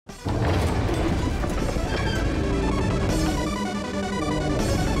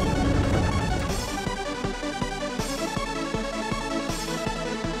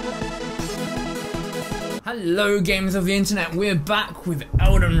Hello gamers of the internet, we're back with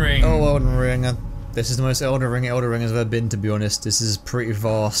Elden Ring. Oh, Elden Ring. This is the most Elden Ring has ever been, to be honest. This is pretty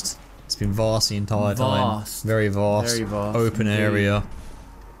vast. It's been vast the entire time. Very vast. Very vast. Open area.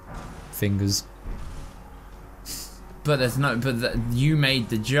 Fingers. But there's no, you made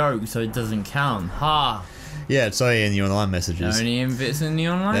the joke, so it doesn't count. Ha! Yeah, it's only in the online messages. Only if it's in the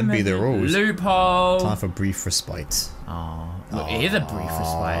online Them be the rules. Loophole! Time for brief respite. Oh, look, it is a brief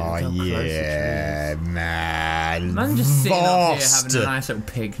respite. Oh, yeah, man. Man just sitting up here having a nice little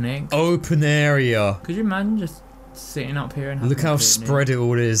picnic. Open area. Could you imagine just sitting up here and having Look how a picnic? spread it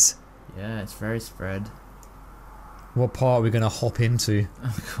all is. Yeah, it's very spread. What part are we going to hop into?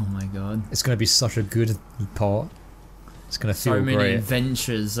 Oh my god. It's going to be such a good part. It's going to feel great. So many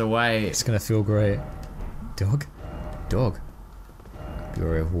adventures away. It's going to feel great. Dog? Dog.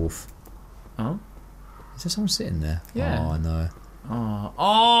 You're a wolf. Oh? Is there someone sitting there? Yeah. Oh no.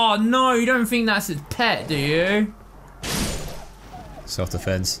 Oh no, you don't think that's its pet, do you?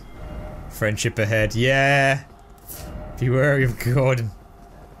 Self-defense. Friendship ahead. Yeah. Beware of God.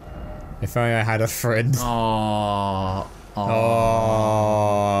 If only I had a friend. Oh.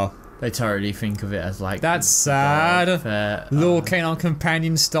 They totally think of it as like... That's sad. Little canine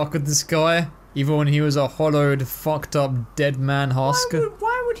companion stuck with this guy. Even when he was a hollowed, fucked up, dead man husker.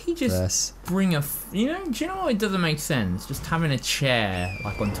 Why would he just bring a... do you know what? It doesn't make sense. Just having a chair,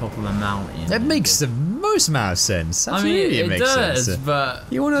 like, on top of a mountain. That makes the most amount of sense. Absolutely, it makes does, sense. but...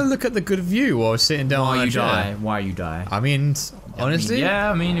 You want to look at the good view while sitting down on a chair. Why you die? I mean, honestly...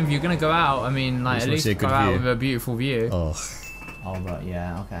 I mean, if you're gonna go out, I mean, like, at least go out with a beautiful view. Oh. Oh, but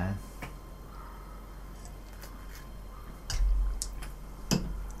yeah, okay.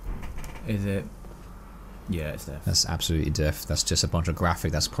 Is it? Yeah, it's death. That's absolutely death. That's just a bunch of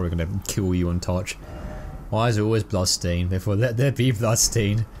graphic that's probably going to kill you on touch. Why is it always bloodstain? Therefore, let there be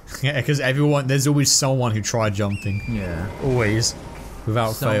bloodstain. Because there's always someone who tried jumping. Yeah. Always.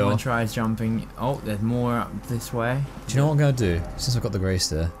 Without fail. Someone tries jumping. Oh, there's more up this way. Do you know what I'm going to do? Since I've got the grace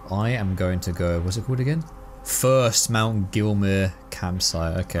there, I am going to go, what's it called again? First Mount Gelmir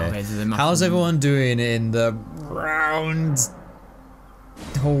campsite. Okay. How's everyone doing in the Roundhold?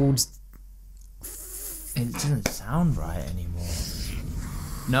 It doesn't sound right anymore.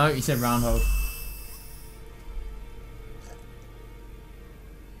 No, you said Roundhold.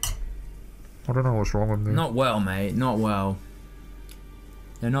 I don't know what's wrong with me. Not well, mate. Not well.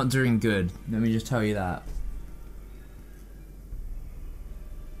 They're not doing good. Let me just tell you that.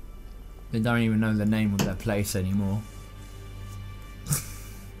 They don't even know the name of their place anymore.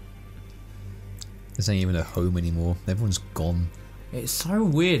 This ain't even a home anymore. Everyone's gone. It's so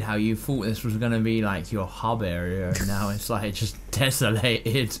weird how you thought this was gonna be like your hub area, and now it's like just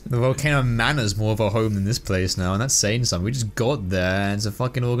desolated. The Volcano Manor's more of a home than this place now, and that's saying something. We just got there, and it's a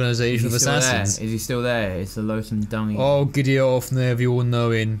fucking organisation of assassins. Is he still there? It's the loathsome dungy. Oh, giddy off there, the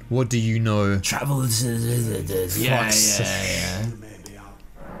all-knowing. What do you know? Travel to yeah. Is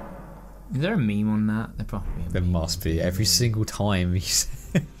there a meme on that? There probably There must be. Every single time he's...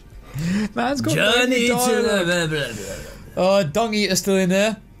 Man's got Journey to the... Dung Eater's still in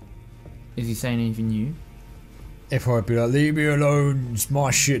there. Is he saying anything new? If I'd be like, leave me alone, it's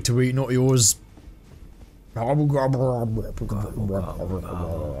my shit to eat, not yours. By us,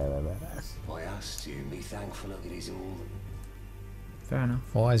 you be thankful that it is all. Fair enough.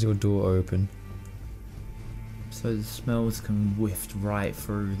 Why is your door open? So the smells can whift right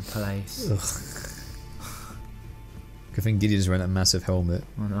through the place. Ugh. Good thing Gideon's wearing that massive helmet.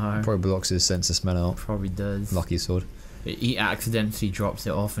 I know. It probably blocks his sense of smell out. Probably does. Lucky sword. He accidentally drops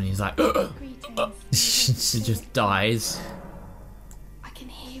it off and he's like, he just dies.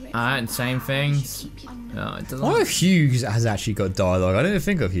 Alright, same things. No, it doesn't. I wonder if Hugh has actually got dialogue. I didn't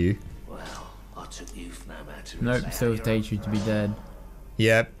think of Hugh. Well, I took you for no matter. Nope, still takes you to be dead.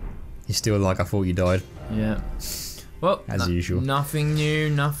 Yep. He's still like, I thought you died. Yeah. Well, as usual. Nothing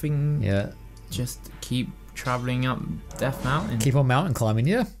new, nothing. Yeah. Just keep travelling up Death Mountain. Keep on mountain climbing,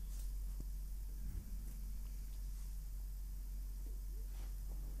 yeah.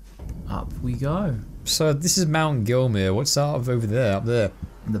 Up we go. So this is Mount Gelmir. What's up over there? Up there.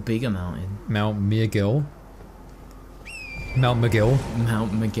 The bigger mountain. Mount Miguel. Mount Miguel.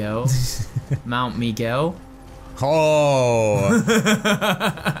 Mount Miguel. Mount Miguel. Oh.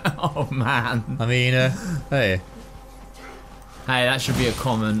 Oh man. I mean, hey. Hey, that should be a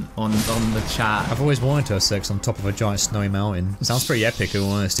comment on the chat. I've always wanted to have sex on top of a giant snowy mountain. It sounds pretty epic in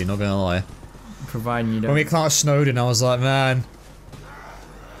all honesty, not gonna lie. Providing you don't... When we classed Snowden, I was like, man,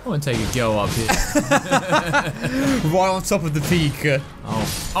 I want to take a go up here. Right on top of the peak.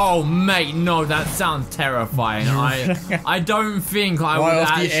 Oh, mate, no, that sounds terrifying. I don't think I would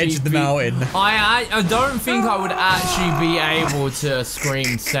actually the edge of the mountain. I don't think I would actually be able to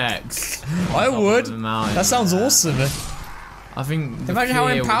scream sex. I would. That sounds awesome. I think. Imagine how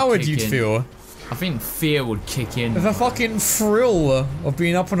empowered you'd feel. I think fear would kick in. With a fucking thrill of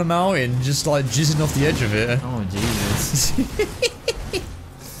being up on a mountain, just like jizzing off the edge of it. Oh Jesus.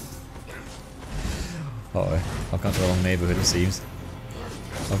 Uh-oh, I've gone to the wrong neighborhood it seems.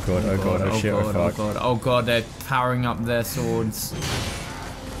 Oh god, oh god, oh shit, oh fuck. Oh god, they're powering up their swords.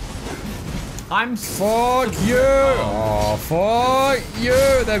 Fuck you! Oh, fuck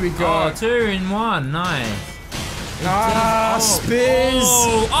you! There we go. Oh, 2 in 1, nice. Ah, Spiz!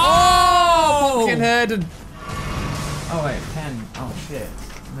 Oh! Pumpkin head and... Oh wait, pen. Oh shit.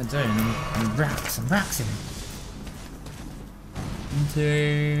 What am I doing? I'm raxing.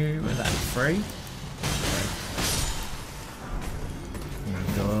 Into... What's that, 3? Oh my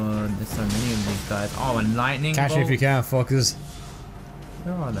god, there's so many of these guys. Oh, and lightning catch bolt. me if you can, fuckers.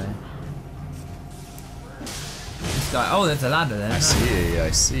 Where are they? This guy. Oh, there's a ladder there. I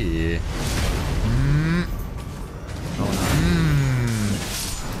see.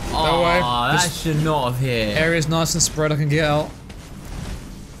 Oh, way. that should not have hit. Area's nice and spread, I can get out.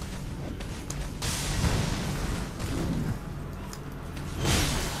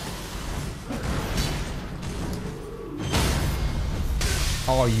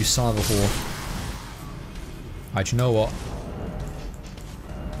 Oh, you son of a whore. Alright, you know what?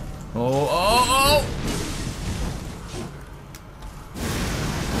 Oh!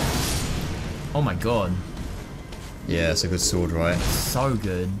 Oh my god. Yeah, it's a good sword, right? So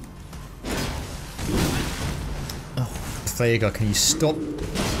good. Plaguear, can you stop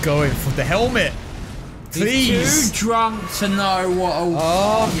going for the helmet? Please! He's too drunk to know what a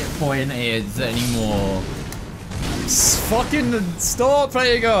target point is anymore. Fucking stop,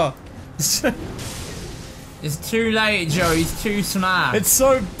 Plaguear! It's too late, Joe. He's too smashed. It's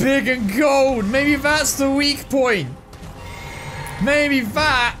so big and gold! Maybe that's the weak point! Maybe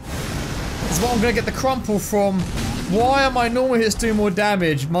that is what I'm gonna get the crumple from. Why are my normal hits doing more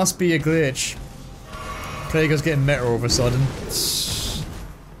damage? Must be a glitch. Plaguear's getting meta all of a sudden.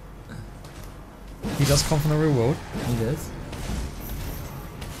 He does come from the real world. He does.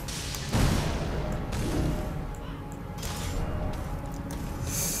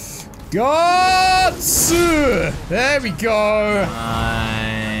 Gotsu! There we go!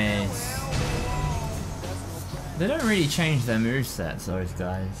 Nice. They don't really change their movesets, those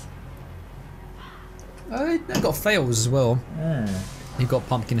guys. They've got fails as well. Yeah. You've got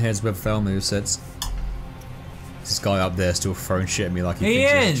pumpkin heads with fail movesets. This guy up there still throwing shit at me like he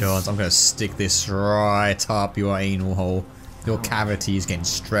thinks he's a chance. I'm gonna stick this right up your anal hole. Your cavity is getting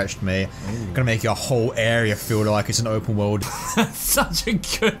stretched, mate. I'm gonna make your whole area feel like it's an open world. That's such a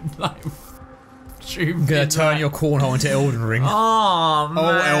good, like, I'm gonna turn your cornhole into Elden Ring. Oh, man.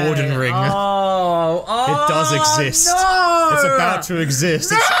 Oh, Elden Ring. Oh, it does exist. No. It's about to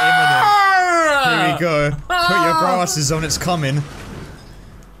exist. It's imminent. Here we go. Put your glasses on, it's coming.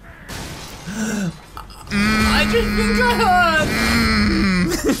 I just think I heard.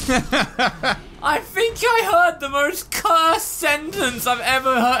 I think I heard the most cursed sentence I've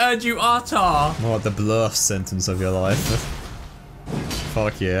ever heard you utter. What, the blurst sentence of your life?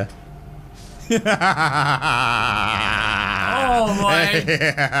 Fuck yeah. Oh my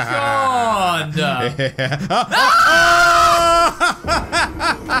god.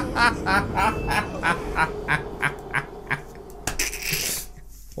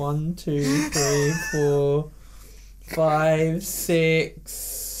 One, 2, 3, 4, 5,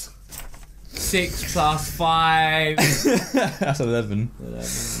 6. 6 plus 5. That's 11.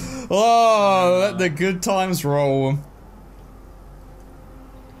 Oh, let the good times roll.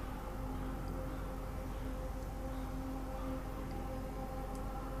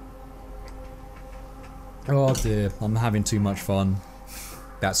 Oh dear, I'm having too much fun.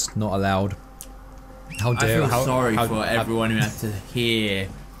 That's not allowed. How dare I feel sorry for everyone who had to hear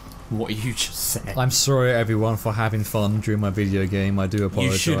what you just said. I'm sorry everyone for having fun during my video game, I do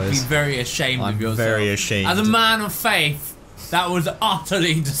apologise. You should be very ashamed of yourself. I'm very ashamed. As a man of faith, that was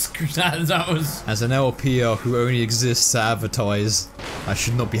utterly disgusting. That was... As an LPer who only exists to advertise, I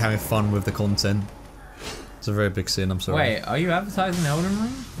should not be having fun with the content. It's a very big sin, I'm sorry. Wait, are you advertising Elden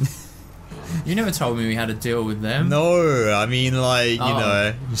Ring? You never told me we had a deal with them. No, I mean like, you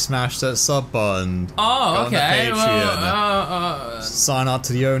know, you smash that sub button. Oh, okay. Go on the Patreon, sign up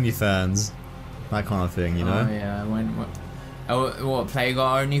to the OnlyFans. That kind of thing, you know? Oh yeah, what,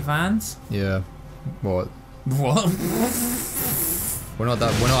 Plaguear OnlyFans? Yeah. What? What? We're not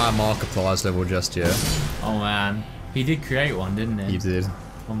at Markiplier's level just yet. Oh man, he did create one, didn't he? He did.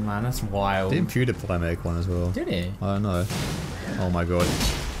 Oh man, that's wild. Didn't PewDiePie make one as well? Did he? I don't know. Oh my god.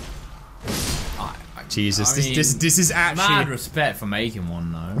 Jesus, I mean, this is actually mad respect for making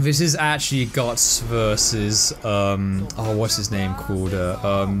one though. This is actually Guts versus oh what's his name called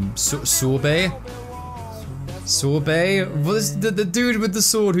Sorbet? Sorbet? What is the dude with the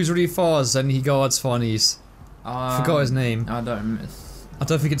sword who's really fast and he guards funnies? Forgot his name. I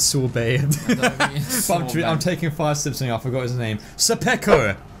don't think it's Sorbet. I don't think it's But I'm taking 5 steps and I forgot his name.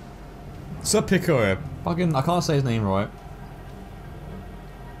 Serpico! Fucking I can't say his name right.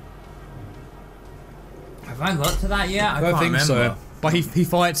 Have I got to that yet? I don't can't think remember. so. But he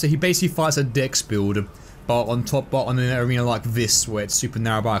basically fights a dex build, but on an arena like this where it's super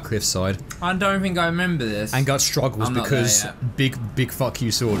narrow by a cliffside. I don't think I remember this. And Gut struggles because big fuck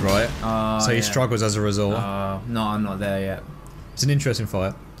you sword, right? So he struggles as a result. No, I'm not there yet. It's an interesting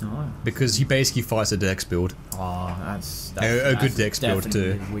fight. Oh. Because he basically fights a dex build. Oh, that's a good dex build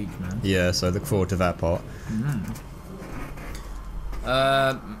too. Weak, man. Yeah, so look forward to that part.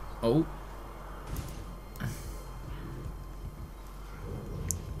 Oh.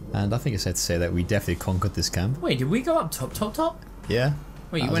 And I think it's safe to say that we definitely conquered this camp. Wait, did we go up top? Yeah.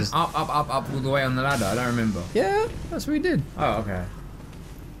 Wait, you went up all the way on the ladder? I don't remember. Yeah, that's what we did. Oh, okay.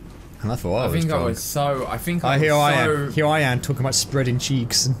 And I thought I Here I am talking about spreading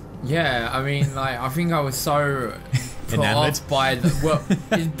cheeks. Yeah, I mean, like, I think I was so put Enamored? off by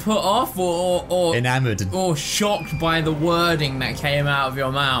the put off or Enamored. or shocked by the wording that came out of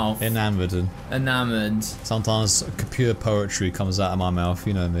your mouth. Enamored. Enamored. Sometimes pure poetry comes out of my mouth,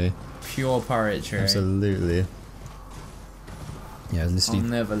 you know me. Pure poetry. Absolutely. Yeah, I'll literally.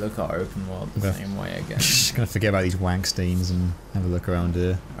 never look at open world the same way again. Just gonna forget about these wank stains and have a look around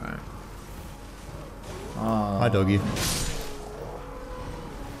here. Alright. Hi, doggy.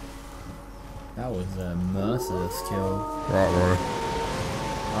 That was a merciless kill. Right.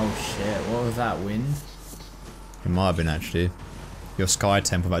 Oh shit, what was that, wind? It might have been actually. Your sky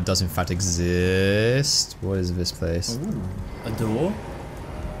temple that does in fact exist. What is this place? Ooh, a door?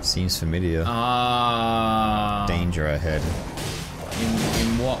 Seems familiar. Danger ahead.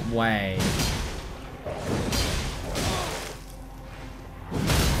 In what way?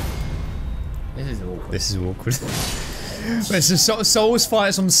 This is awkward. Wait, so Souls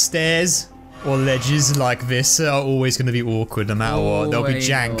fights on stairs or ledges like this are always going to be awkward no matter what. There'll be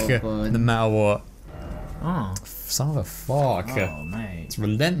jank no matter what. Oh. Son of a fuck. Oh, mate. It's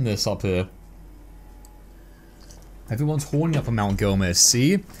relentless up here. Everyone's horny up on Mount Gelmir,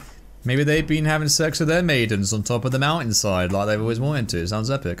 see? Maybe they've been having sex with their maidens on top of the mountainside like they've always wanted to.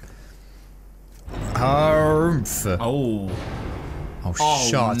 Sounds epic. Harumph. Oh. Oh,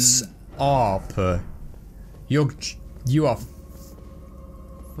 shuts up. You are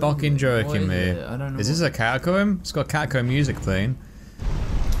fucking joking me. I don't know. Is this a catacomb? It's got catacomb music playing.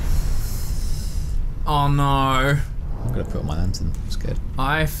 Oh no. I'm gonna put on my lantern. I'm scared.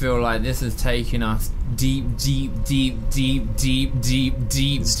 I feel like this is taking us deep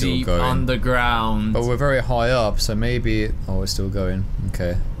underground. But we're very high up, so maybe. Oh, we're still going.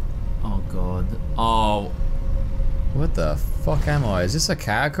 Okay. Oh god. Oh. What the fuck am I? Is this a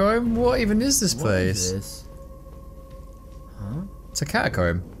catacomb? What even is this place? What is this? Huh? It's a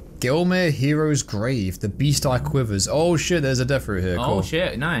catacomb. Gelmir Hero Grave. The beast eye quivers. Oh shit, there's a death route here. Oh Cool.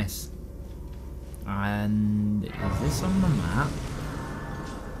 shit, nice. And is this on the map?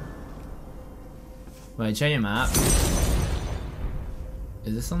 Wait, check your map.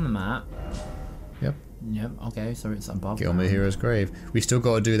 Is this on the map? Yep. Yep, okay, so it's above. Gelmir Hero's Grave. We still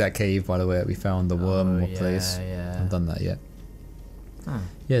got to do that cave, by the way. We found the worm place. Yeah. I've done that yet. Huh.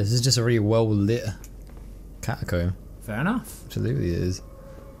 Yeah, this is just a really well lit catacomb. Fair enough. Absolutely, it is.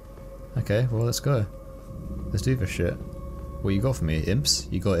 Okay, well, let's go. Let's do this shit. What you got for me? Imps?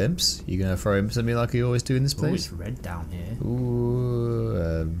 You got imps? You gonna throw imps at me like you always do in this Ooh, place? it's red down here.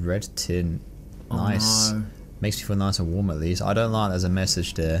 Ooh, red tin. Nice. Oh, no. Makes me feel nice and warm at least. I don't like there's a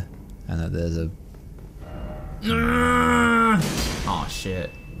message there and that there's a. Oh shit.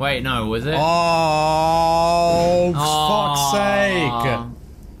 Wait, no, was it? Oh, fuck's sake!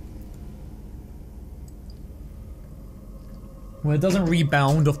 Well, it doesn't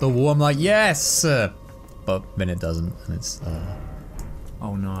rebound off the wall. I'm like, yes! But then it doesn't, and it's.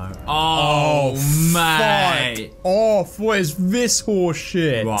 Oh no. Oh, mate! Fuck off! What is this horse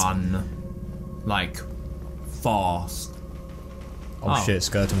shit? Run. Like, fast. Oh shit,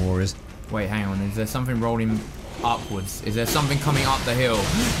 Skeleton Warriors. Wait, hang on. Is there something rolling upwards? Is there something coming up the hill?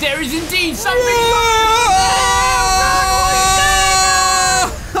 There is indeed something!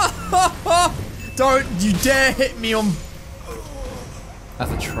 Don't you dare hit me on.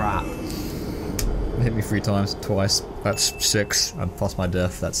 That's a trap. Hit me 3 times, twice. That's 6. And plus my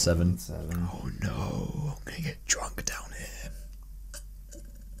death, that's 7. 7. Oh no, I'm gonna get drunk down here.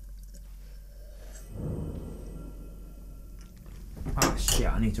 Oh shit,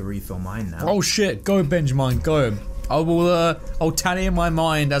 I need to refill mine now. Oh shit, go Benjamin, go. I'll tally in my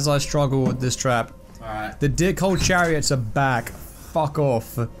mind as I struggle with this trap. Alright. The dickhole chariots are back. Fuck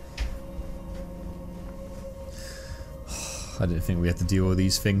off. I didn't think we had to deal with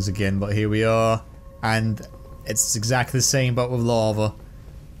these things again, but here we are. And it's exactly the same, but with lava.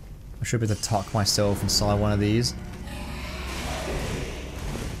 I should be able to tuck myself inside one of these.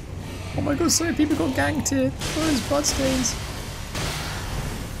 Oh my god, so many people got ganked here. Oh, there's bloodstains.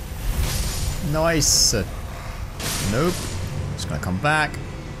 Nice. Nope. Just gonna come back.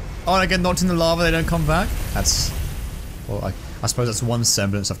 Oh, and I get knocked in the lava, they don't come back? That's... Well, I suppose that's one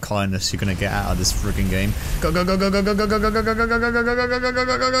semblance of kindness you're gonna get out of this frigging game. Go go go go go go go go go go go go go go go go go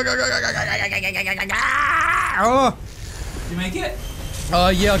go go go. Oh! Did you make it?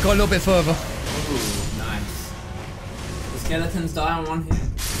 Yeah, I got a little bit further. Ooh, nice. The skeletons die on one hit?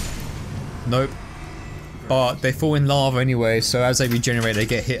 Nope. But they fall in lava anyway, so as they regenerate they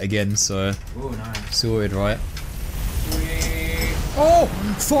get hit again, so... Ooh, nice. Sorted, right? Sweet. Oh!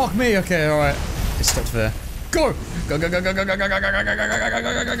 Fuck me! Okay, alright. It stopped there. Go! Go go go go go go go go go go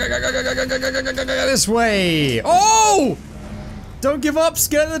go this way! Oh! Don't give up,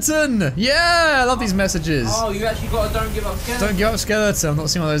 skeleton! Yeah! I love these messages. Oh, you actually got a don't give up skeleton. Don't give up, skeleton. I'm not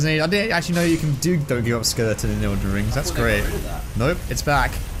seeing one of those needs. I didn't actually know you can do don't give up, skeleton in Elden Ring. That's great. Nope, it's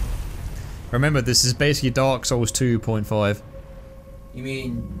back. Remember, this is basically Dark Souls 2.5. You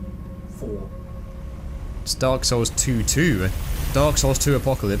mean 4? It's Dark Souls 2 Dark Souls 2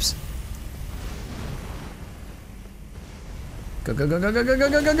 Apocalypse. Go go go go go go go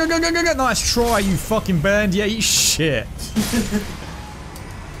go go go go go go! Nice try, you fucking band! Yeah, you shit.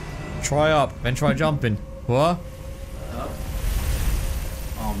 Try up, then try jumping. What?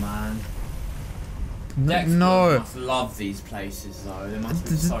 Oh man. No. Must love these places though. They must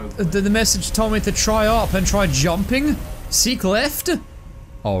be so good. The message told me to try up and try jumping. Seek left.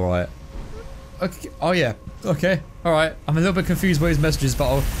 All right. Okay. Oh yeah. Okay. All right. I'm a little bit confused by these messages,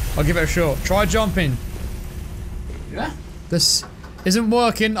 but I'll give it a shot. Try jumping. Yeah. This isn't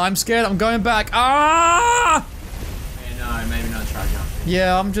working. I'm scared. I'm going back. Ah! No, maybe not try jumping.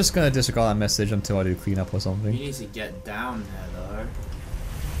 Yeah, I'm just gonna disregard that message until I do cleanup or something. You need to get down there though.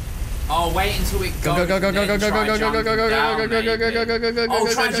 Oh, wait until it goes. Go go go go go go go go go go go go go go go go go go go. Oh,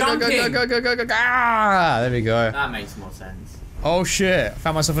 try jumping. Ah! There we go. That makes more sense. Oh shit!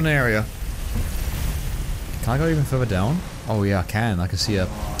 Found myself an area. Can I go even further down? Oh yeah, I can. I can see a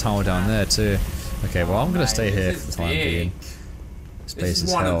tunnel down there too. Okay, well I'm gonna stay here for the time being. Space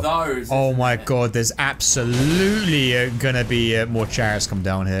is hell. Oh my god, there's absolutely gonna be more chariots come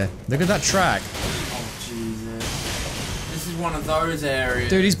down here. Look at that track. Oh Jesus. This is one of those areas.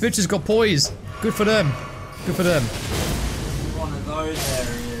 Dude, these bitches got poise. Good for them. Good for them. This is one of those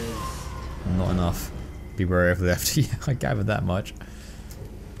areas. Not enough. Be wary of the left. Yeah, I gathered that much.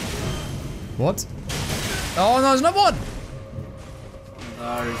 What? Oh no, there's not one! One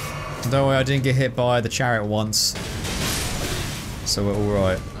of those. Don't worry, I didn't get hit by the chariot once. So we're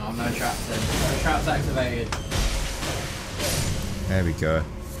alright. Oh, no traps then. No traps activated. There we go.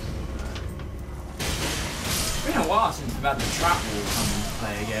 It's been a while since we've had the trap wall come into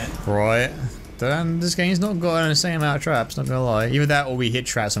play again. Right. Then this game's not got the same amount of traps, not gonna lie. Either that or we hit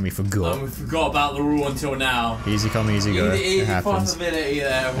traps and we forgot. We forgot about the rule until now. Easy come, easy go. Easy It happens. possibility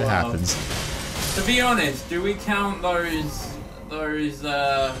there. It happens. To be honest, do we count those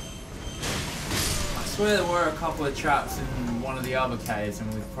I swear there were a couple of traps in one of the other caves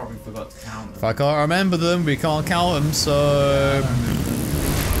and we probably forgot to count them. If I can't remember them, we can't count them, so...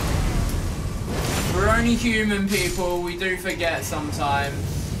 We're only human people, we do forget sometimes.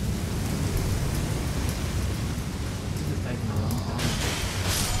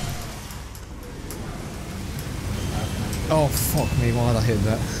 Oh fuck me, why did I hit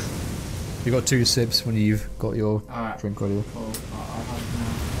that? You got 2 sips when you've got your drink ready. Cool.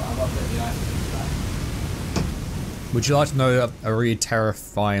 I'll update the item. Would you like to know a really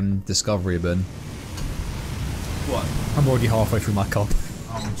terrifying discovery, Ben? What? I'm already halfway through my cup.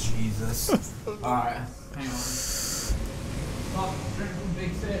 Oh Jesus. Alright, hang on. Stop drinking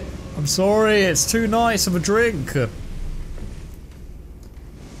big sip. I'm sorry, it's too nice of a drink.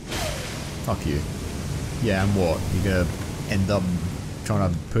 Fuck you. Yeah, and what? You're gonna end up trying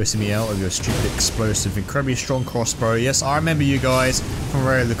to pussy me out with your stupid explosive, incredibly strong crossbow. Yes, I remember you guys from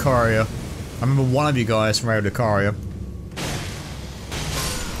Raid of the Courier. I remember one of you guys from Raid of the Courier.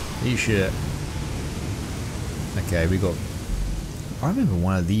 Eat shit. Okay, we got I remember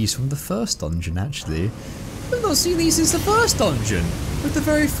one of these from the first dungeon, actually. I've not seen these since the first dungeon. With the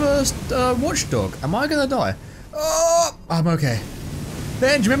very first watchdog. Am I gonna die? Oh, I'm okay.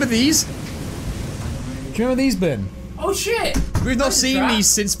 Ben, do you remember these? Do you remember these, Ben? Oh shit! We've not seen these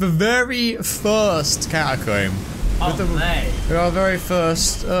since the very first catacomb. Oh, mate. Our very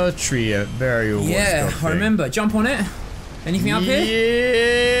first tree burial. Yeah, I remember. Jump on it. Anything up here?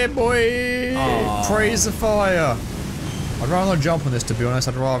 Yeah, boy. Oh. Praise the fire. I'd rather not jump on this, to be honest.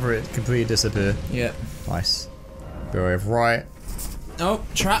 I'd rather it completely disappear. Yeah. Nice. Brave, right. Oh,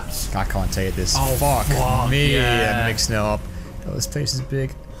 traps. I can't take this. Oh, fuck me. yeah. I'm mixing it up. Oh, this place is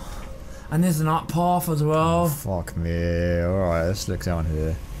big. And there's an up path as well. Fuck me. Alright, let's look down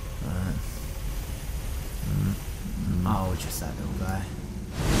here. Alright. Oh, just that little guy.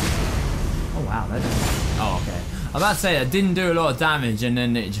 Oh wow, that didn't... Oh, okay. I was about to say, that didn't do a lot of damage and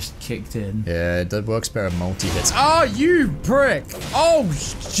then it just kicked in. Yeah, it works better multi-hits. Oh, you prick! Oh,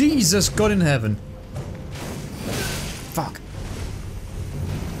 Jesus, God in heaven. Fuck.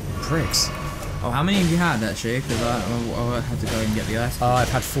 Pricks. Oh, how many have you had actually? Because I had to go and get the ice. I've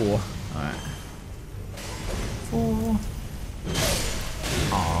had 4. Alright. 4.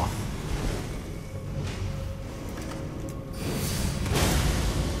 Aww.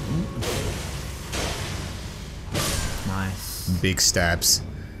 Nice. Big stabs.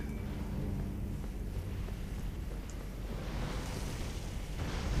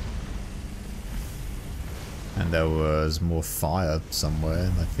 And there was more fire somewhere,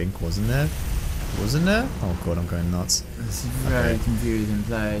 I think, wasn't there? Wasn't there? Oh god, I'm going nuts. This is a very confusing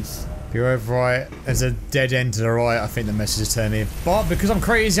place. You're over right. There's a dead end to the right, I think the message is telling me. But because I'm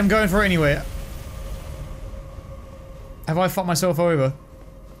crazy, I'm going for it anyway. Have I fucked myself over?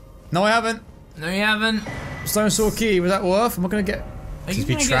 No, I haven't. No, you haven't. Stone sword key, was that worth? Am I gonna get... Are you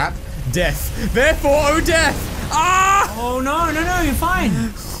be gonna trapped? Death. Therefore, oh death! Ah! Oh no, you're fine.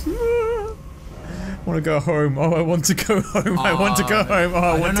 I want to go home. Oh, I want to go home. I want to go home. Oh,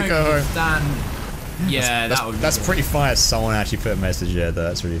 I want to go home. Yeah, that's pretty fire. Someone actually put a message there.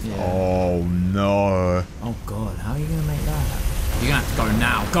 That's really. Yeah. Oh no. Oh god, how are you gonna make that? You're gonna have to go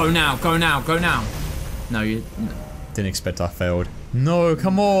now. Go now. Go now. Go now. No, you. Didn't expect I failed. No,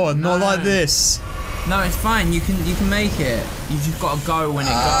 come on, not like this. No, it's fine. You can make it. You just gotta go when it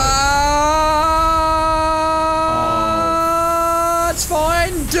goes. It's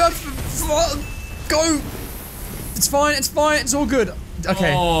fine. Go. It's fine. It's fine. It's all good.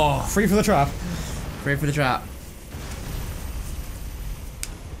 Okay. Oh. Free for the trap. Free for the trap.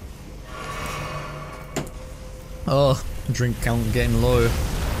 Oh, drink count getting low.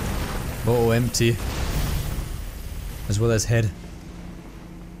 Bottle empty. As well as head.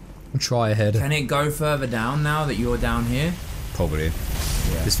 Try ahead. Can it go further down now that you're down here? Probably.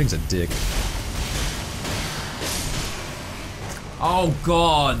 Yeah. This thing's a dick. Oh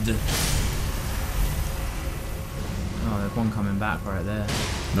god. Oh, there's one coming back right there.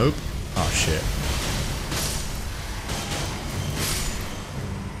 Nope. Oh shit.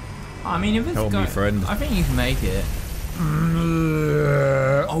 I mean, if it's help me, friend. I think you can make it.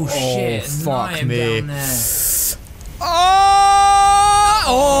 Oh shit! Fuck me. Down there. Oh!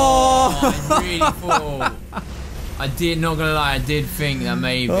 I really thought. I did, not gonna lie, I did think that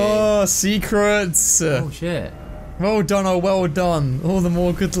maybe. Oh, secrets. Oh shit. Well done, oh well done. All the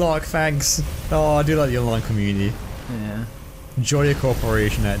more good luck, thanks. Oh, I do like the online community. Yeah. Enjoy your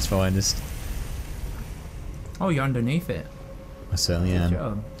cooperation at its finest. Oh, you're underneath it. I certainly am. Good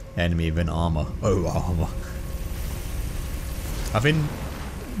job. Enemy event armor. Oh, armor. I think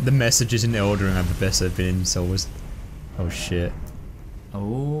the messages in Elden Ring are the best I've been in Souls. Oh shit.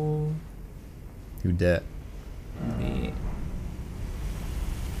 Oh. Who dat? Yeah.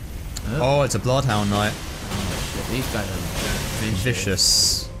 Oh, it's a Bloodhound Knight. Oh shit, these guys are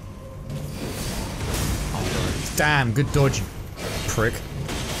vicious. Oh, damn, good dodge, you prick.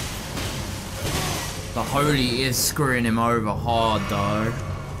 The Holy is screwing him over hard though.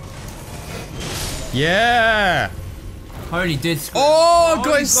 Yeah! Holy did screw. Oh,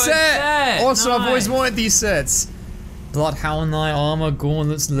 got his set! Awesome, nice. I've always wanted these sets. Bloodhound Knight armor,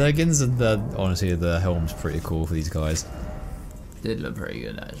 gauntlets, leggings, and honestly the helm's pretty cool for these guys. Did look pretty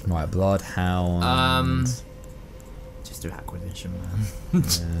good actually. Right, Bloodhound. Just do acquisition, man.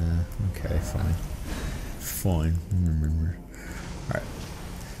 Yeah, okay, fine. Fine. Alright.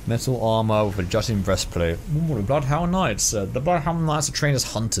 Metal armor with adjusting breastplate. Ooh, the Bloodhound Knights. The Bloodhound Knights are trained as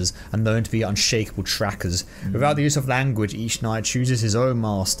hunters and known to be unshakable trackers. Without the use of language, each knight chooses his own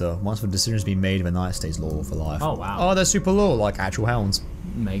master. Once the decision has been made, the knight stays loyal for life. Oh wow. Oh, they're super loyal, like actual hounds.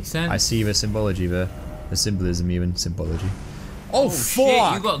 Makes sense. I see the symbology there. The symbolism even. Symbology. Oh, fuck!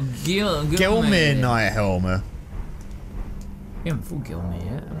 Shit, you got Gelmir Gelmir Knight helmet. You haven't fought Gelmir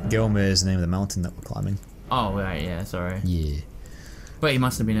yet. Gelmir is the name of the mountain that we're climbing. Oh, right, yeah, sorry. Yeah. But he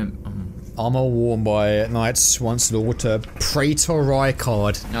must have been a... Armor worn by knights once Lord Praetor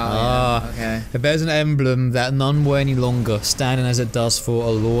Rykard. Oh, yeah, okay. It bears an emblem that none wear any longer, standing as it does for a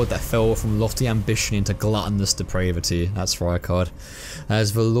lord that fell from lofty ambition into gluttonous depravity. That's Rykard.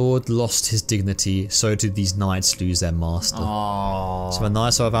 As the lord lost his dignity, so did these knights lose their master. Oh. So the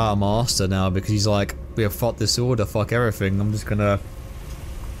knights are without a master now because he's like, yeah, fuck this order, fuck everything. I'm just gonna...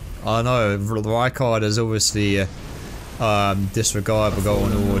 I don't know, Rykard is obviously... disregard the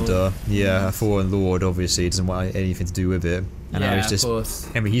golden order. Yeah, a fallen lord obviously doesn't want anything to do with it. And now he's just, of course.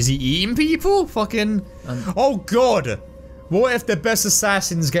 I mean, is he eating people? Fucking. Oh god! What if the best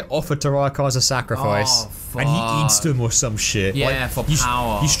assassins get offered to Rykard as a sacrifice? Oh, and he eats them or some shit? Yeah, like, for you,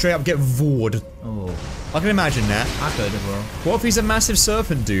 power. You straight up get vored. Oh. I can imagine that. I could as well. What if he's a massive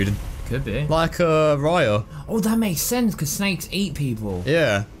serpent dude? Could be. Like Raya. Oh, that makes sense because snakes eat people.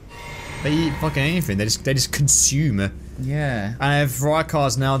 Yeah. They eat fucking anything. They just consume. Yeah. And if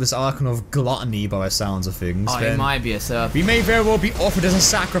Rykard's now this icon of gluttony by the sounds of things, Oh, then it might be a serpent. we may very well be offered as a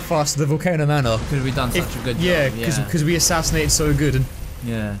sacrifice to the Volcano Manor. Because we've done such a good Yeah, job. because we assassinated so good. And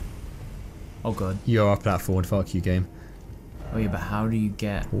Yeah. Oh god. you're up that forward, fuck you game. Oh yeah, but how do you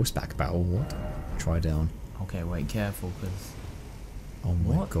get... Horseback battle, what? Try down. Okay, wait, careful, because... Oh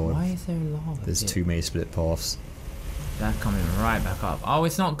my What? god. Why is there lava? There's too many split paths. They're coming right back up. Oh,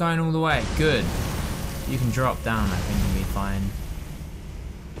 it's not going all the way. Good. You can drop down, I think you'll be fine.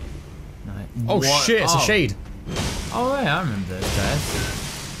 No. Oh What? shit, it's a shade. Oh yeah, I remember those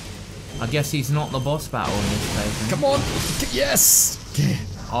guys. I guess he's not the boss battle in this place. Then. Come on! Yes! Yeah.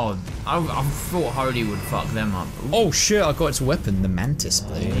 Oh, I thought Holy would fuck them up. Ooh. Oh shit, I got its weapon, the Mantis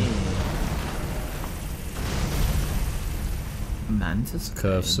blade. Mantis blade?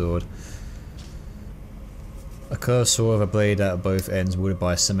 Curved sword. A curved sword with a blade at both ends wielded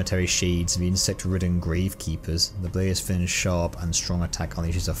by cemetery shades of insect-ridden gravekeepers. The blade is thin and sharp and strong attack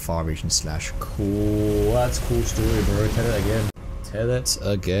unleashes a far-reaching slash. Cool, that's a cool story, bro. Tell it again. Tell it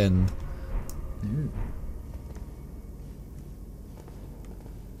again. Ooh.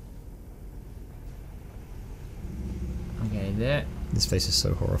 Okay, there. This place is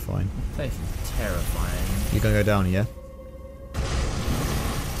so horrifying. This place is terrifying. You're gonna go down, yeah?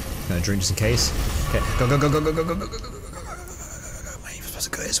 Gonna drink just in case? Okay, go, go, go, go, go, go, go, go, go, go, go, go, go, go, go. Wait, you're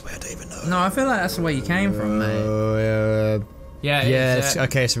supposed to go this way, I don't even know. No, I feel like that's the way you came from, mate. Oh, Yeah, yeah, it's,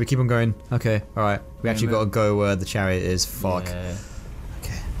 okay, so we keep on going. Okay, alright. We actually but- gotta go where the chariot is. Fuck. Yeah.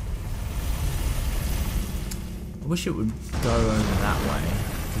 Okay. I wish it would go over that way,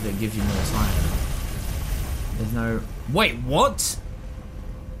 because it gives you more time. There's no... Wait, what?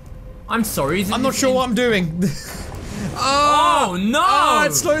 I'm sorry. I'm not sure what I'm doing. Oh, no! Oh,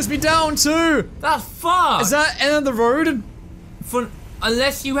 it slows me down too! That's fucked! Is that end of the road?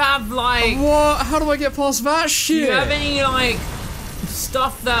 Unless you have, like... What? How do I get past that Do shit? you have any, like,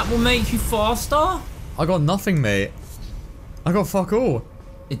 stuff that will make you faster? I got nothing, mate. I got fuck all.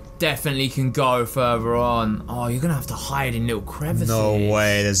 It definitely can go further on. Oh, you're gonna have to hide in little crevices. No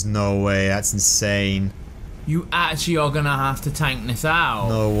way, there's no way. That's insane. You actually are gonna have to tank this out.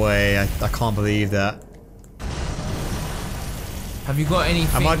 No way, I can't believe that. Have you got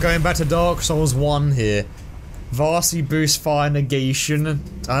anything? Am I going back to Dark Souls 1 here? Vastly boost fire negation.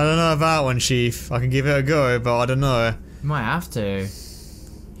 I don't know about one, Chief. I can give it a go, but I don't know. You might have to.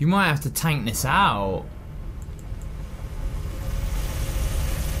 You might have to tank this out.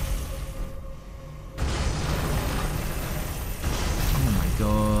 Oh my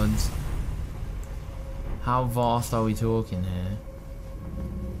god. How vast are we talking here?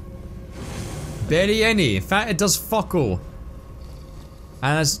 Barely any. In fact, it does fuck all.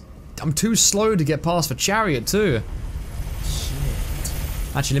 And I'm too slow to get past the chariot too. Shit.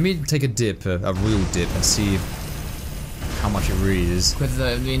 Actually, let me take a dip, a real dip, and see how much it really is. Because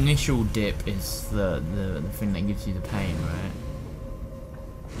the initial dip is the thing that gives you the pain, right?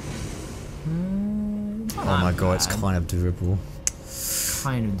 Oh my god, it's kind of doable.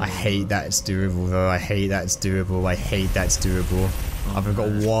 Kind of. I hate that it's doable though. I hate that it's doable. I hate that it's doable. I've got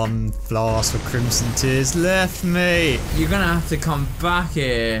one flask of Crimson Tears left, mate. You're gonna have to come back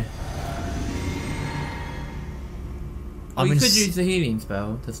here. Oh, you could use the healing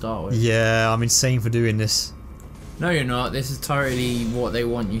spell to start with. Yeah, I'm insane for doing this. No, you're not. This is totally what they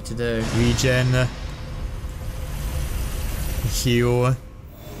want you to do. Regen. Heal.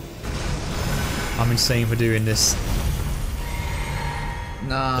 I'm insane for doing this.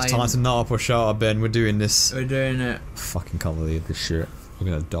 Nah, It's time to nut up or shut up, Ben. We're doing this. we're doing it. Fucking can't believe this shit. We're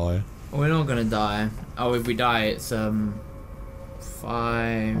gonna die. We're not gonna die. Oh, if we die, it's 5,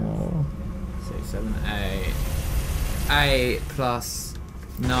 Oh. 6, 7, 8. 8 plus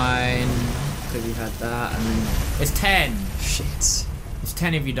 9, because you've had that, and then it's 10. Shit. It's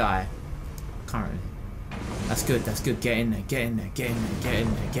 10 if you die. Currently. That's good, that's good. Get in there, get in there, get in there, get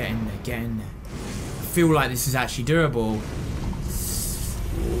in there, get in there, get in there. I feel like this is actually doable.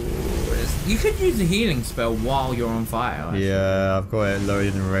 You could use a healing spell while you're on fire. Actually. Yeah, I've got it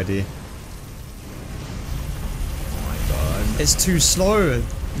loaded and ready. Oh my god. It's too slow.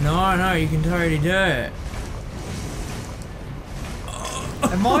 No, you can totally do it.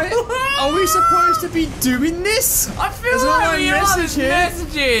 Am I? Are we supposed to be doing this? I feel like we are. There's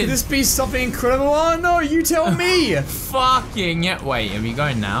messages. Could this be something incredible? Oh no, you tell me. Fucking yeah. Wait, are we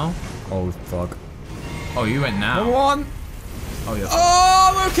going now? Oh fuck. Oh, you went now. Come on. Oh, you're.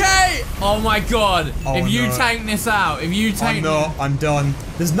 Oh, I'm okay. Oh my god. Oh, if you no. tank this out, if you tank. I'm not. I'm done.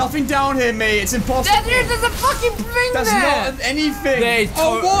 There's nothing down here, mate. It's impossible. There's a fucking thing That's there. not anything. There's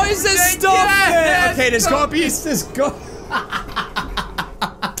oh, why is there stuff there? Okay, there's gotta be. There's got.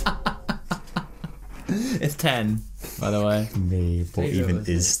 It's 10, by the way. Me, what Take even those.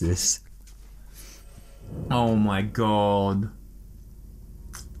 is this? Oh my god.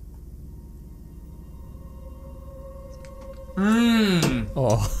 Mmm.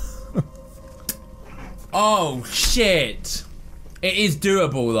 Oh. Oh shit. It is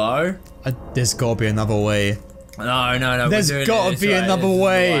doable though. There's gotta be another way. No. There's gotta be another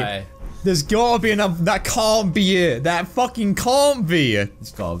way. There's gotta be another. That can't be it. That fucking can't be it.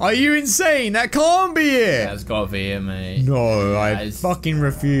 It's gotta be. Are you insane? That can't be it. That's gotta be it, mate. No, I That is- fucking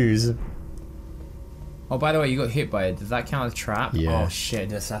refuse. Oh, by the way, you got hit by it. Does that count as trap? Yeah. Oh shit,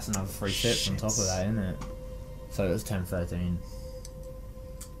 that's another 3 tips on top of that, isn't it? So it was 10, 13.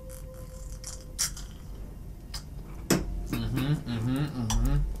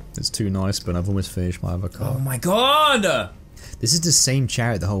 It's too nice, but I've almost finished my other car. Oh my god! This is the same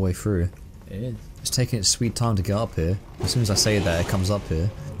chariot the whole way through. It is. It's taking its sweet time to get up here. As soon as I say that, it comes up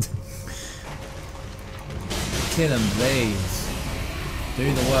here. Kill him, please. Do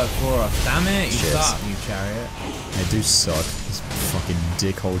the work for us. Damn it, you Cheers. suck, you chariot. They do suck. These fucking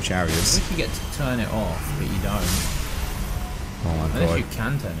dickhole I chariots. wish you get to turn it off, but you don't. Oh my Unless god. you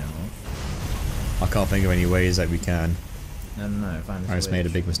can turn it off. I can't think of any ways that we can. No, find I just made a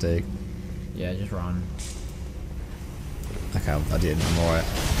big mistake. Yeah, just run. Okay, I did. I'm alright.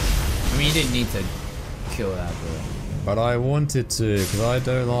 I mean, you didn't need to kill that, But I wanted to, because I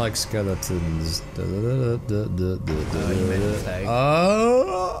don't like skeletons. you made a mistake.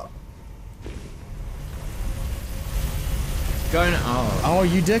 Oh! Going. Oh. Oh,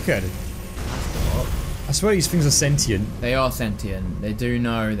 you dickhead. I swear these things are sentient. They are sentient. They do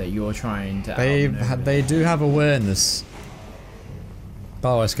know that you're trying to. They do have awareness.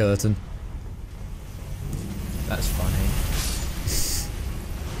 Power skeleton. That's funny.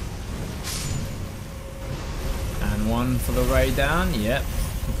 And one for the raid down. Yep.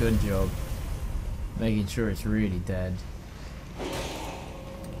 Good job. Making sure it's really dead.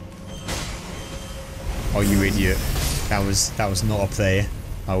 Oh, you idiot. That was not a play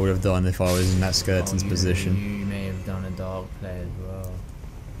I would have done if I was in that skeleton's position. You may have done a dark play as well.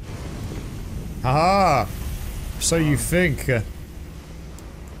 Haha! So you think,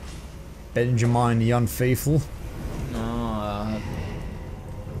 Benjamin the Unfaithful? No.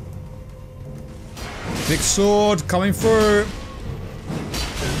 Big sword coming through!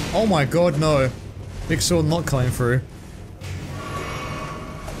 Oh my god, no. Big sword not coming through.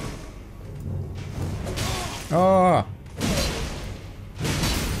 Ah!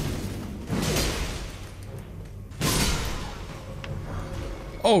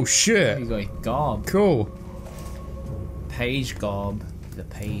 Oh shit! You got Garb. Cool. Page Garb. The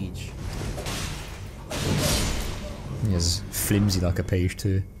page. He's flimsy like a page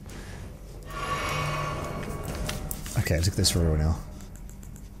too. Okay, let's look at this for real now.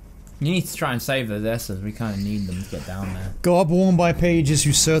 You need to try and save those S's. We kind of need them to get down there. Garb worn by pages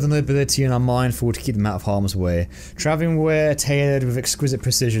who serve the nobility and are mindful to keep them out of harm's way. Travelling wear tailored with exquisite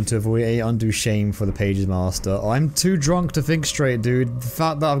precision to avoid any undue shame for the page's master. I'm too drunk to think straight, dude. The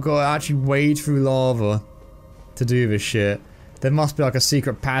fact that I've got to actually wade through lava to do this shit. There must be like a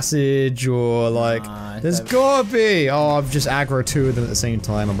secret passage or like... there's gotta be! Oh, I've just aggroed two of them at the same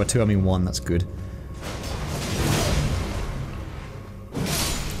time. And by two I mean one, that's good.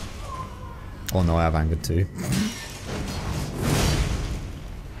 Oh no, I have angered too.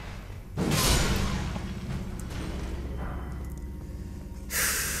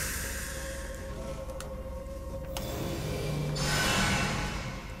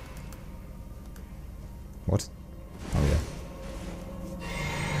 What? Oh yeah.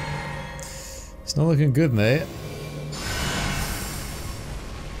 It's not looking good, mate.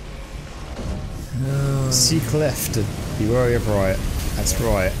 Oh Seek left, be wary of right. That's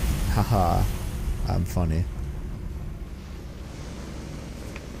right. Haha. I'm funny.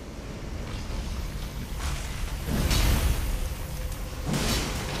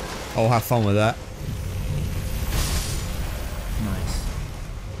 I'll have fun with that. Nice.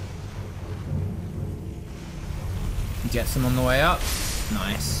 Get some on the way up.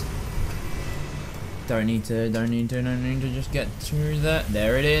 Nice. Don't need to just get through that.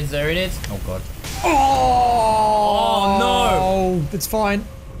 There it is, there it is. Oh god. Oh, no! It's fine.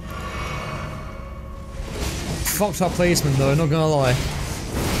 Fucked up placement though, not gonna lie.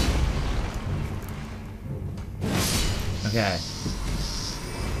 Okay.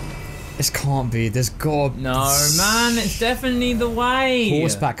 This can't be, there's gotta be. No, man, it's definitely the way.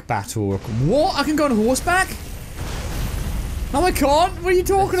 Horseback battle. What? I can go on horseback? No, I can't. What are you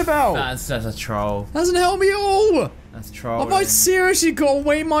talking about? That's a troll. Doesn't help me at all. That's trolling. Have I seriously got to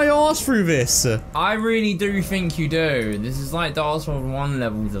wait my ass through this? I really do think you do. This is like Dark Souls 1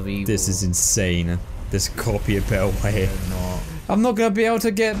 levels of evil. This is insane. This could be a better way. Not. I'm not gonna be able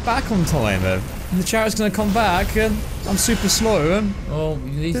to get back on time. The chariot's gonna come back, and I'm super slow. Well, at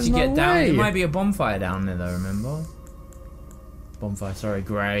least There's you get no down. way. There might be a bonfire down there, though. Remember? Bonfire. Sorry,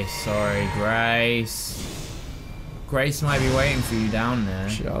 Grace. Sorry, Grace. Grace might be waiting for you down there.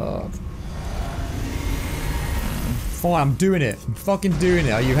 Shut up. Fine, I'm doing it. I'm fucking doing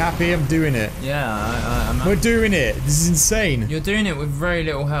it. Are you happy? I'm doing it. Yeah, I'm. We're doing it. This is insane. You're doing it with very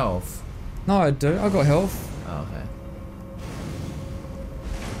little health. No, I do. I got health. Oh, okay.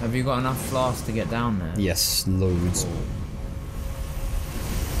 Have you got enough flasks to get down there? Yes, loads. Cool.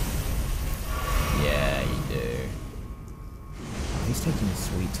 Yeah, you do. Oh, he's taking a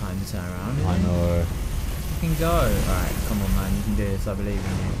sweet time to turn around. Isn't I he? know. You can go. Alright, come on, man. You can do this. I believe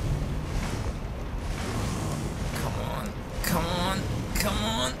in you. Come on. Come on. Come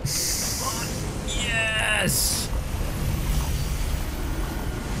on. Come on. Yes!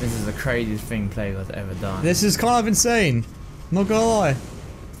 This is the craziest thing Plague has ever done. This is kind of insane. Not gonna lie.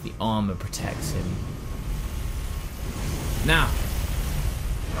 The armor protects him. Now.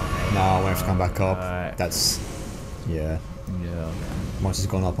 Okay. No, I won't have to come back up. Alright. That's... yeah. Yeah, okay. Once it's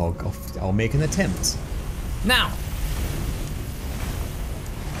gone up, I'll make an attempt. Now! I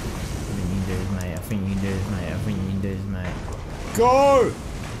think you can do this, mate. I think you can do this, mate. I think you can do this, mate. Go!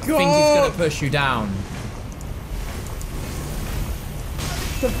 Go! I think he's gonna push you down.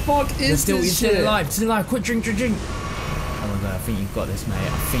 The fuck is You're this still shit? alive. Still alive. Quick, drink. Oh my god, I think you've got this, mate.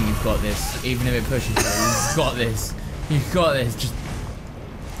 I think you've got this. Even if it pushes you, you've got this. You've got this. Just.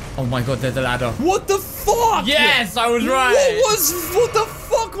 Oh my god, there's a ladder. What the fuck? Yes, I was right. What the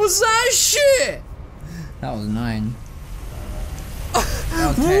fuck was that shit? That was 9.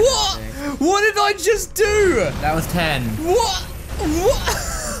 What? What did I just do? That was 10. What?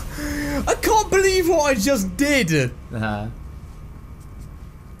 What? I can't believe what I just did. Oh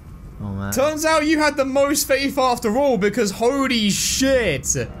man. Turns out you had the most faith after all, because holy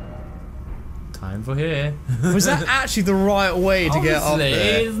shit. Time for here. Was that actually the right way to get up Obviously,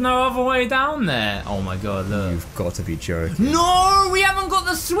 there? there's no other way down there. Oh my god, look. You've got to be joking. No, we haven't got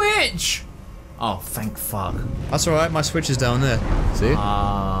the switch. Oh, thank fuck. That's alright, my switch is down there. See?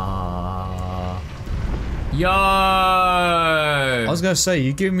 Yo! I was gonna say,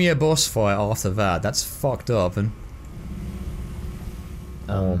 you give me a boss fight after that, that's fucked up, and...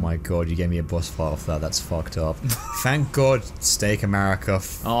 oh my god, you gave me a boss fight after that, that's fucked up. Thank god, Steak America.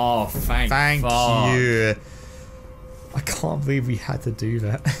 Oh, thank Thank you. I can't believe we had to do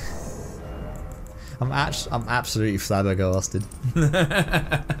that. I'm absolutely flabbergasted.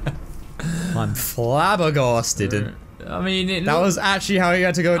 I'm flabbergasted. I mean, that was actually how you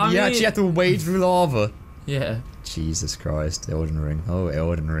had to go. I You mean, actually had to wade through lava. Yeah. Jesus Christ, Elden Ring. Oh,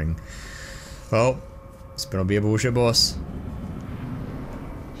 Elden Ring. Well, it's gonna be a bullshit boss.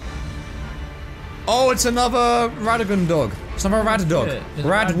 Oh, it's another Radagon dog. It's another Rad dog. Yeah, it's a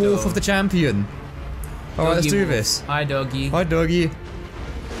Rad Rad Wolf dog. of the Champion. Alright, let's Doggy do wolf. this. Hi, doggy. Hi, doggy.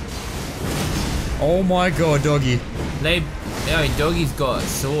 Oh my god, doggy. Doggy's got a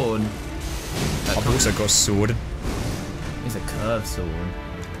sword. I've also got a sword. It's a curved sword.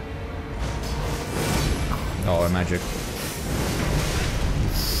 Oh, magic.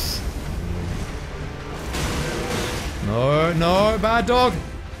 No, no, bad dog.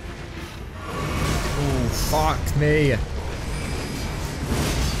 Oh, fuck me.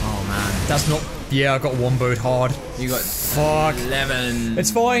 Oh man. That's not. Yeah, I got womboed hard. You got Fuck. 11.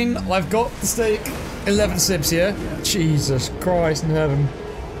 It's fine. I've got the steak. 11 sips here. Yeah. Jesus Christ in heaven.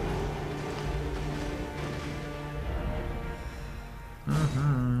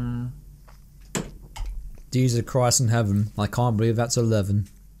 Jesus Christ in heaven. I can't believe that's 11.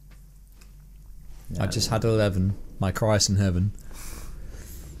 I just had 11. My Christ in heaven.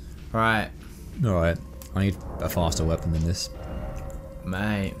 Right. Alright. I need a faster weapon than this.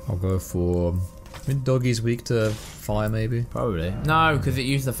 Mate. I'll go for... I think Doggy's weak to fire, maybe? Probably. No, because it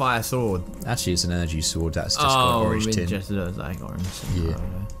used the fire sword. Actually, it's an energy sword. That's just got orange it tint. just looks like orange. Yeah.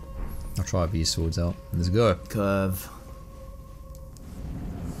 I'll try these swords out. Let's go. Curve.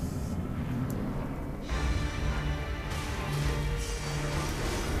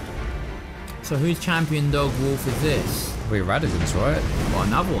 So whose champion dog wolf is this? Wait, Radigan's, right? Well,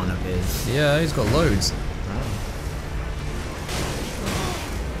 another one of his. Yeah, he's got loads.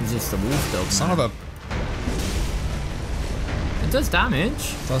 He's just a wolf dog. Son of a... It does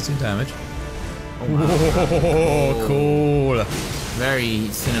damage. Does do damage. Oh, wow. Oh, cool. Very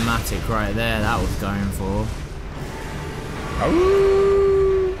cinematic right there, that was going for.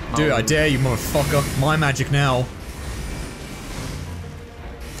 Oh. Dude, I dare you, motherfucker. My magic now.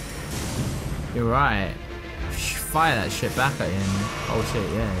 You're right. Fire that shit back at him. Oh shit,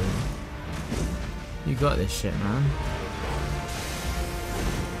 yeah. You got this shit, man.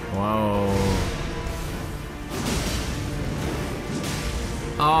 Whoa.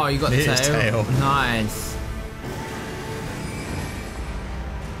 Oh, you got the tail. Nice.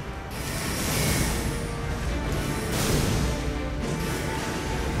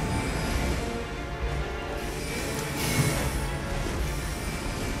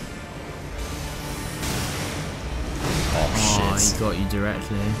 Oh, he got you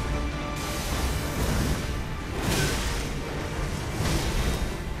directly.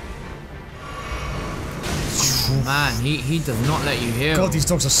 Oh, man, he does not let you heal. God, these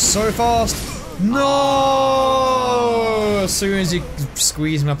dogs are so fast. No! As soon as you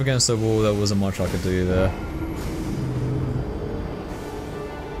squeeze him up against the wall, there wasn't much I could do there.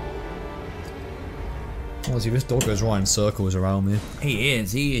 Honestly, this dog goes right in circles around me. He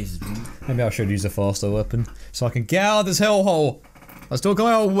is. Maybe I should use a faster weapon so I can get out of this hellhole. I still come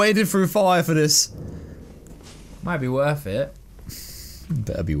out waded through fire for this. Might be worth it.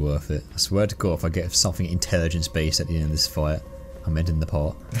 Better be worth it. I swear to God, if I get something intelligence based at the end of this fight, I'm ending the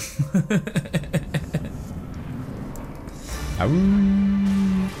part. Ow!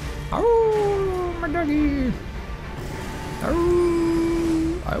 Ow! My doggy!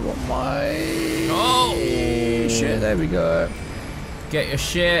 Ow! I want my... Oh! Shit, there we go. Get your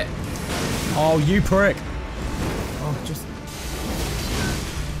shit. Oh, you prick! Oh, just...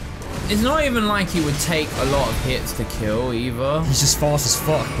 It's not even like he would take a lot of hits to kill either. He's just fast as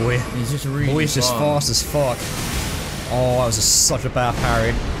fuck, boy. He's just really Boy, he's just fast as fuck. Oh, that was just such a bad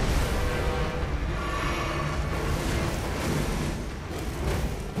parry.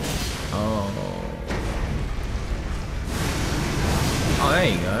 Oh, there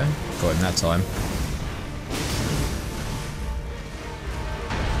you go. Got him that time.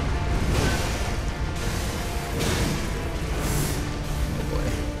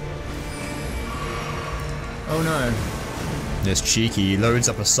 Oh no. This cheeky, he loads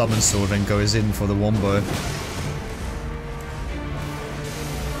up a summon sword and goes in for the wombo.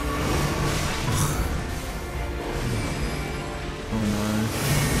 Oh no.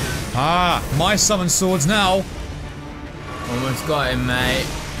 Ah, my summon swords now. Almost got him, mate.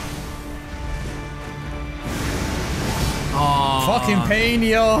 Oh. Fucking pain in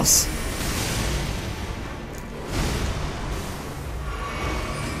the ass.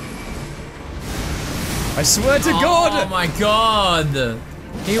 I swear to God! Oh my God!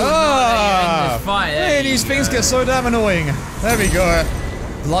 He would not let you end this fight. Hey, these things get so damn annoying. There we go.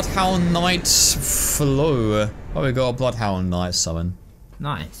 Bloodhound Knight Flow. Oh, we got a Bloodhound Knight summon.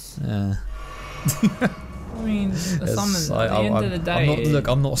 Nice. Yeah. I mean, the summon, at the end of the day... Look,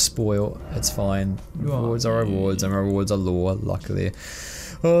 I'm not spoiled. It's fine. Rewards are rewards, and rewards are lore, luckily.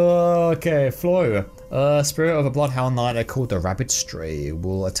 Okay, Flow. Spirit of a Bloodhound Knight called the Rabid Stray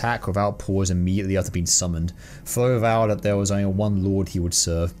will attack without pause immediately after being summoned. Flow vowed that there was only one lord he would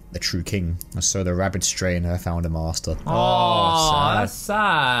serve, the true king. So the Rabid Stray never found a master. Oh, sad. that's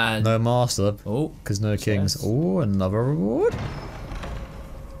sad. No master. Oh, because no kings. yes. Oh, another reward.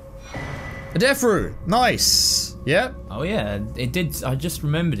 A death root. Nice. Yep. Oh yeah, it did. I just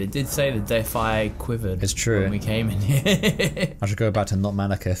remembered. It did say the death eye quivered. It's true. When we came in here. I should go back to Not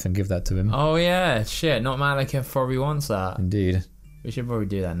Malekith and give that to him. Oh yeah, shit. Not Malekith probably wants that. Indeed. We should probably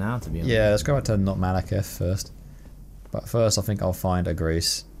do that now, to be honest. Yeah, let's go back to Not Malekith first. But first, I think I'll find a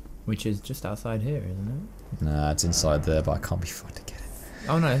grace. Which is just outside here, isn't it? Nah, it's inside there, but I can't be fun to get it.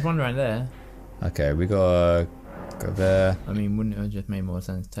 Oh no, there's one right there. Okay, we gotta go there. I mean, wouldn't it have just made more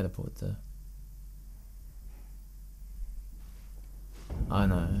sense to teleport to? Oh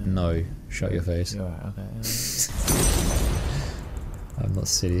no. No, shut your face. You're right. Okay. I'm not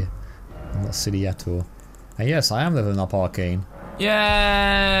silly. I'm not silly at all. And yes, I am leveling up Arcane.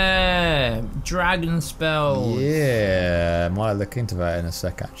 Yeah, dragon spells. Yeah, might look into that in a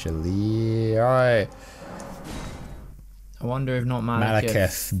sec actually. Alright. I wonder if not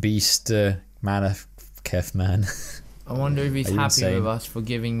Malekith, beast, Malekith man. I wonder if he's happy insane? with us for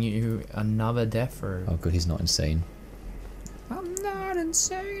giving you another death row. Oh good, he's not insane. I'm not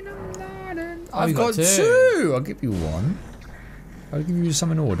insane, I'm not insane. Oh, I've you got got two! I'll give you one. I'll give you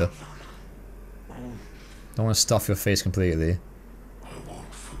some in order. Don't want to stuff your face completely. I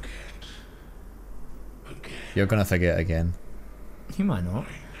won't forget. Again. You're gonna forget again. You might not.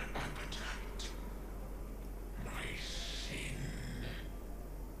 Appetite. My sin.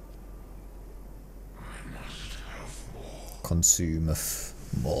 I must have more. Consumeth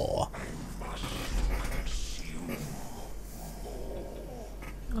more. Must consume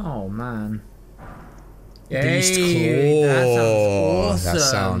Oh man. Beast Yay, Claw. that sounds awesome. That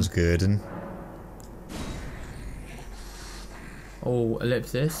sounds good. And Oh,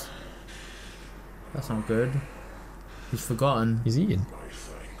 ellipsis. That's not good. He's forgotten. he's eating. my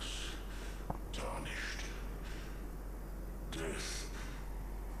thanks. Tarnished. Death.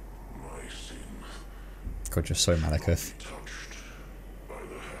 My sin. God, you're so Malekith. Touched by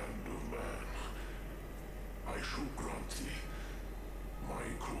the hand of man. I shall grant thee my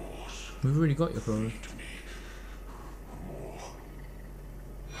claws. We've already got your claws. To me. More.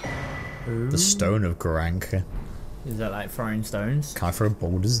 Ooh. The Stone of Garank. Is that like throwing stones? Can I throw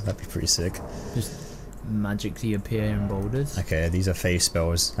boulders? That'd be pretty sick. Just magically appear in boulders? Okay, these are phase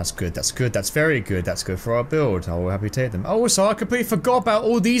spells. That's good, that's good, that's very good, that's good for our build. I will happily take them. Oh, so I completely forgot about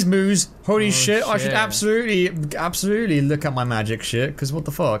all these moves. Holy shit, I should absolutely look at my magic shit, because what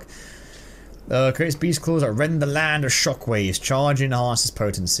the fuck? Creates beast claws that rend the land of shockwaves. Charge enhances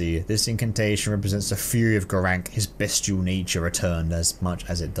potency. This incantation represents the fury of Garank, his bestial nature returned as much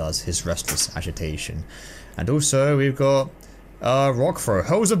as it does his restless agitation. And also, we've got rock throw.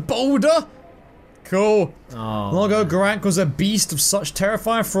 Hurls a boulder? Cool. Oh, Long ago, Garank was a beast of such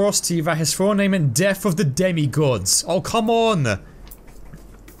terrifying ferocity that his full name meant death of the demigods. Oh, come on!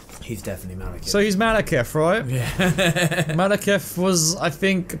 he's definitely Malekith. So he's Malekith, right? Yeah. Malekith was, I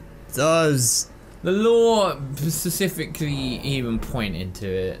think, does... The lore specifically even pointed to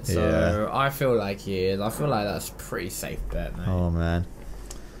it, so Yeah. I feel like he is. I feel like that's a pretty safe bet, mate. Oh, man.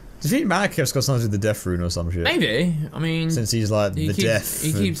 Do you think Malekith's got something to do with the death rune or some shit? Maybe. I mean, Since he's like he the keeps, death.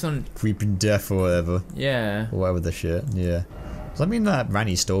 He keeps on. Creeping death or whatever. Yeah. Or whatever the shit, yeah. Does that mean that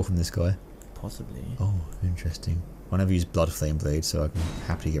Rani stole from this guy? Possibly. Oh, interesting. I'll never use Blood Flame Blade, so I can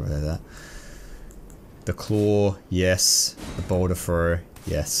happily get rid of that. The claw, yes. The boulder throw,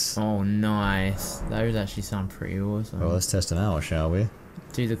 yes. Oh, nice. Those actually sound pretty awesome. Well, let's test them out, shall we?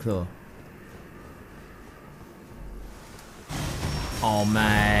 Do the claw. Oh,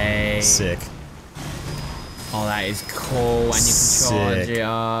 mate. Sick. Oh, that is cool. And you can charge Sick. it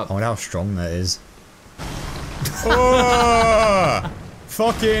up. I wonder how strong that is. Oh!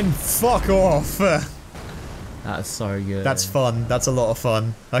 Fucking fuck off! That's so good. That's fun. That's a lot of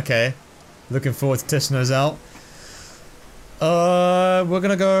fun. Okay. Looking forward to testing those out. We're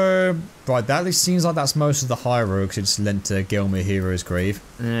gonna go... Right, that at least seems like that's most of the high road because it's lent to Gelmir Hero's Grave.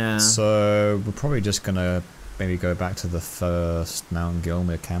 Yeah. So, we're probably just gonna maybe go back to the first Mount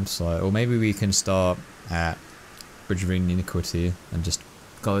Gelmir campsite. Or maybe we can start at Bridge of Iniquity and just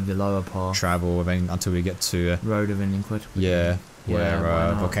Go with the lower part. travel until we get to... Road of Iniquity. yeah, Yeah, where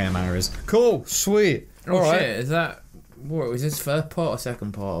why not? Volcano Manor is. Cool, sweet. Oh Alright. shit, is that... What, was this first part or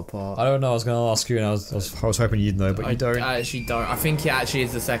second part or part? I don't know, I was gonna ask you and I was hoping you'd know, but you don't. I actually don't. I think it actually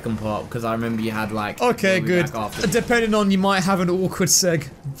is the second part because I remember you had like... Okay, we'll be good. back after. Depending on, you might have an awkward seg,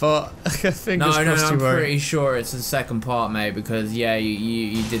 but fingers No, crossed I'm you won't. pretty sure it's the second part, mate, because yeah,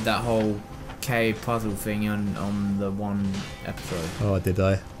 you did that whole cave puzzle thing on the one episode. Oh, did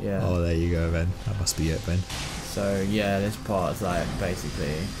I? Yeah. Oh, there you go, then. That must be it, then. So yeah, this part's like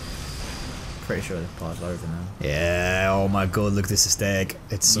basically... Pretty sure this part's over now. Yeah, oh my god, look at this aesthetic.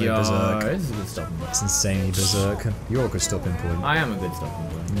 It's so Yo, berserk. this is a good stopping point. It's insanely berserk. You're a good stopping point. I am a good stopping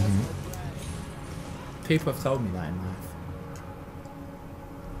point. People have told me that in life.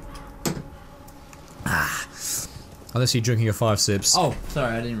 Unless you're drinking your 5 sips. Oh,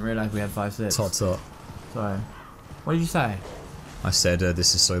 sorry, I didn't realise we had 5 sips. Tot tot. Sorry. What did you say? I said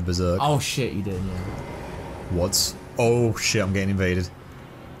this is so berserk. Oh shit, you did, yeah. What? Oh shit, I'm getting invaded.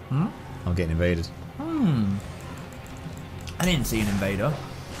 Hmm? I'm getting invaded. I didn't see an invader.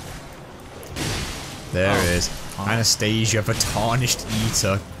 There it is. Oh. Anastasia, the tarnished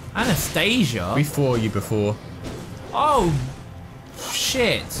eater. Anastasia? We fought you before. Oh,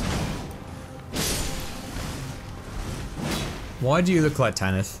 shit. Why do you look like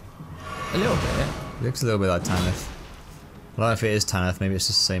Tanith? A little bit. Looks a little bit like Tanith. I don't know if it is Tanith, maybe it's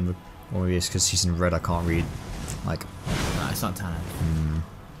the same, or maybe it's because she's in red I can't read. Like, no, it's not Tanith.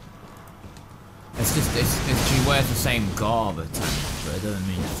 It's just, she wears the same garb as Tanith, but it doesn't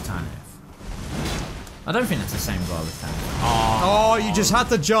mean it's Tanith. I don't think that's the same garb as Tanith. oh, you just had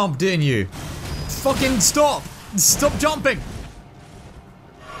to jump, didn't you? Fucking stop! Stop jumping!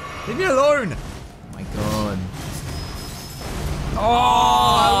 Leave me alone! Oh my god.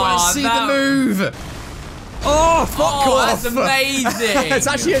 I want to see the move! Oh, fuck off! That's amazing! It's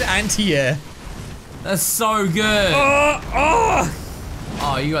actually an anti-air. That's so good!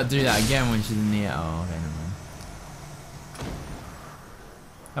 Oh, you gotta do that again when she's in the air. Oh, okay, never mind.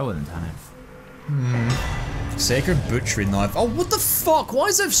 That wasn't Tanith. Sacred butchery knife. Oh, what the fuck? Why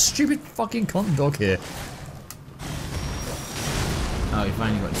is there a stupid fucking cunt dog here? Oh, you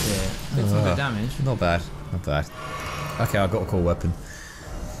finally got to see it. Did some good damage. Not bad. Not bad. Okay, I got a cool weapon.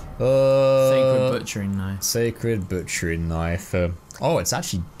 Sacred butchering knife. Sacred butchering knife. Oh, it's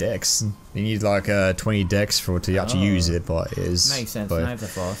actually dex. You need like 20 dex to actually use it, but it is. Makes sense. Knives are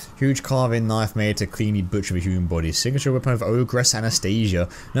fast. Huge carving knife made to cleanly butcher a human body. Signature weapon of Ogress Anastasia.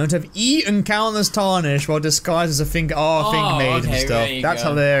 Known to have eaten countless tarnish while disguised as a finger. Oh, finger maid and stuff. That's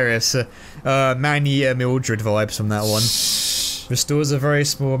hilarious. Man-eater Mildred vibes from that one. Restores a very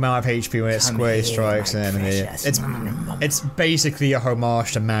small amount of HP when it square strikes an enemy. It's basically a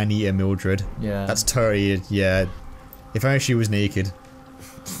homage to Man-eater Mildred. Yeah. That's totally, yeah. If only she was naked.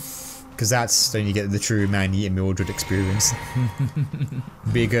 Because that's when you get the true Man-eater Mildred experience.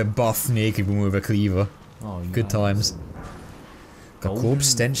 Bigger, buff, naked woman with a cleaver. Oh, good times. The Corpse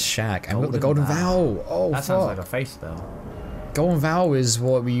Stench Shack. And look, the Golden Vow. Oh, that sounds like a face spell. Golden Vow is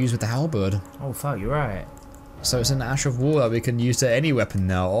what we use with the halberd. Oh, fuck, you're right. So it's an Ash of War that we can use to any weapon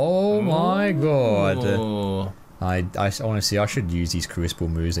now. Oh my god. Honestly, I should use these Crucible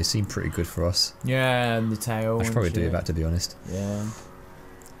moves. They seem pretty good for us. Yeah, and the tail. I should probably do that, to be honest. Yeah.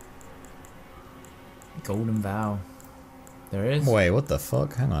 Golden Vow. There is. Wait, what the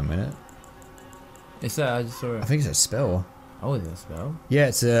fuck? Hang on a minute. It's I just saw it. I think it's a spell. Oh, is it a spell? Yeah,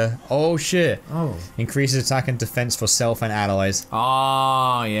 it's a. Oh shit. Oh. Increases attack and defense for self and allies.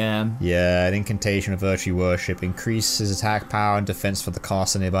 Oh, yeah. Yeah, an incantation of virtue worship. Increases attack power and defense for the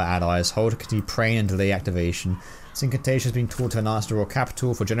caster and nearby allies. Hold to continue praying and delay activation. This incantation has been taught to announce the royal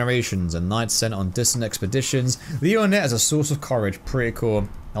capital for generations, and knights sent on distant expeditions. Lean on it as a source of courage. Pretty cool.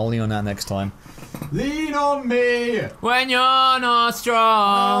 I'll lean on that next time. Lean on me! When you're not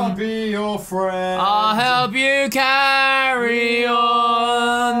strong, I'll be your friend. I'll help you carry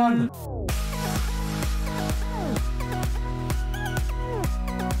on.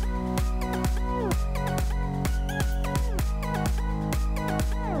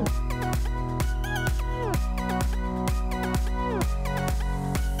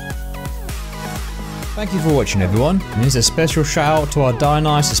 Thank you for watching, everyone, and here's a special shout out to our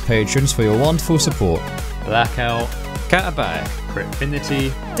Dionysus patrons for your wonderful support. Blackout, Catabag,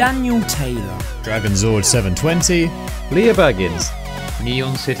 Critfinity, Daniel Taylor, Dragonzord 720, Leah Baggins,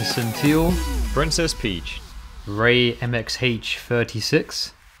 Neon Citizen Teal, Princess Peach, Ray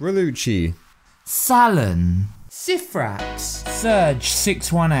MXH36, Relucci, Salon, Sifrax, Surge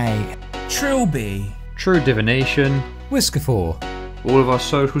 618, Trilby, True Divination, Whisker4. All of our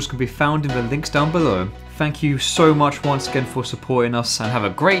socials can be found in the links down below. Thank you so much once again for supporting us, and have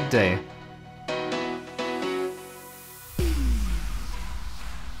a great day.